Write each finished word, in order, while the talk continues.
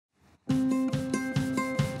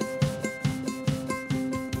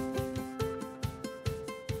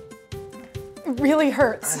really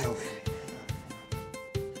hurts. I know.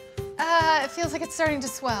 It feels like it's starting to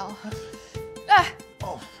swell.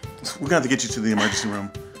 Oh, we're gonna have to get you to the emergency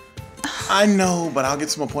room. I know, but I'll get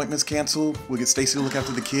some appointments canceled. We'll get Stacy to look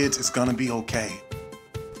after the kids. It's gonna be okay.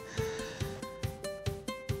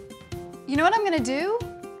 You know what I'm gonna do?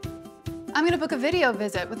 I'm gonna book a video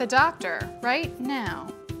visit with a doctor right now.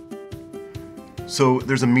 So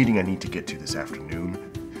there's a meeting I need to get to this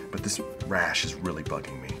afternoon, but this rash is really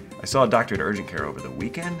bugging me. I saw a doctor at urgent care over the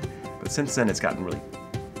weekend, but since then it's gotten really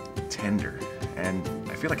tender, and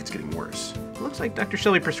I feel like it's getting worse. It looks like Dr.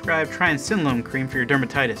 Shelley prescribed triamcinolone cream for your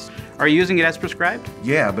dermatitis. Are you using it as prescribed?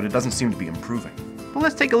 Yeah, but it doesn't seem to be improving. Well,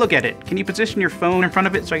 let's take a look at it. Can you position your phone in front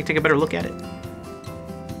of it so I can take a better look at it?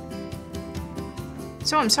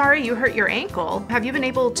 So I'm sorry you hurt your ankle. Have you been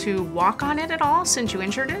able to walk on it at all since you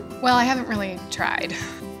injured it? Well, I haven't really tried.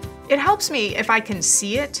 It helps me if I can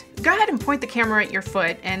see it. Go ahead and point the camera at your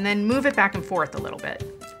foot and then move it back and forth a little bit.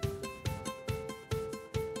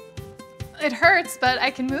 It hurts, but I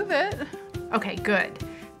can move it. Okay, good.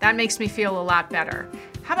 That makes me feel a lot better.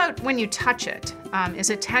 How about when you touch it? Is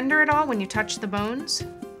it tender at all when you touch the bones?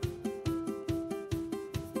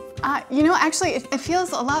 You know, actually, it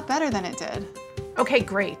feels a lot better than it did. Okay,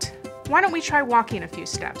 great. Why don't we try walking a few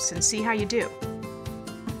steps and see how you do?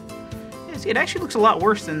 Yes, it actually looks a lot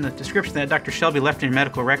worse than the description that Dr. Shelby left in your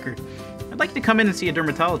medical record. I'd like you to come in and see a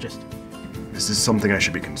dermatologist. Is this something I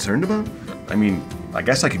should be concerned about? I mean, I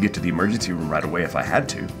guess I could get to the emergency room right away if I had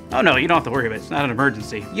to. Oh no, you don't have to worry about it. It's not an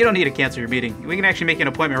emergency. You don't need to cancel your meeting. We can actually make an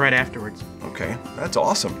appointment right afterwards. Okay, that's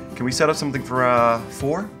awesome. Can we set up something for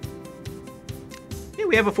 4? Yeah,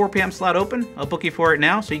 we have a 4 p.m. slot open. I'll book you for it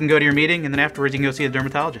now so you can go to your meeting and then afterwards you can go see a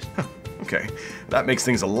dermatologist. Okay, that makes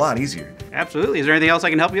things a lot easier. Absolutely. Is there anything else I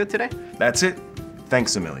can help you with today? That's it.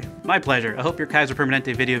 Thanks a million. My pleasure. I hope your Kaiser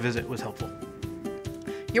Permanente video visit was helpful.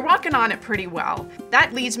 You're walking on it pretty well.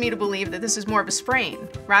 That leads me to believe that this is more of a sprain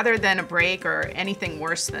rather than a break or anything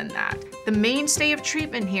worse than that. The mainstay of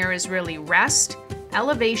treatment here is really rest,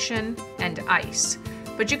 elevation, and ice.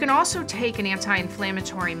 But you can also take an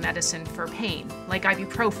anti-inflammatory medicine for pain, like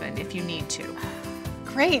ibuprofen if you need to.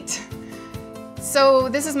 Great. So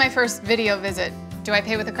this is my first video visit. Do I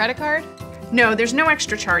pay with a credit card? No, there's no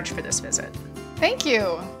extra charge for this visit. Thank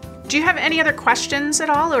you. Do you have any other questions at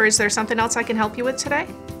all, or is there something else I can help you with today?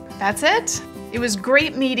 That's it? It was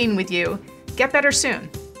great meeting with you. Get better soon.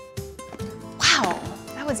 Wow,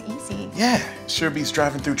 that was easy. Yeah, sure beats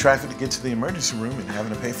driving through traffic to get to the emergency room and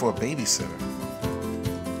having to pay for a babysitter.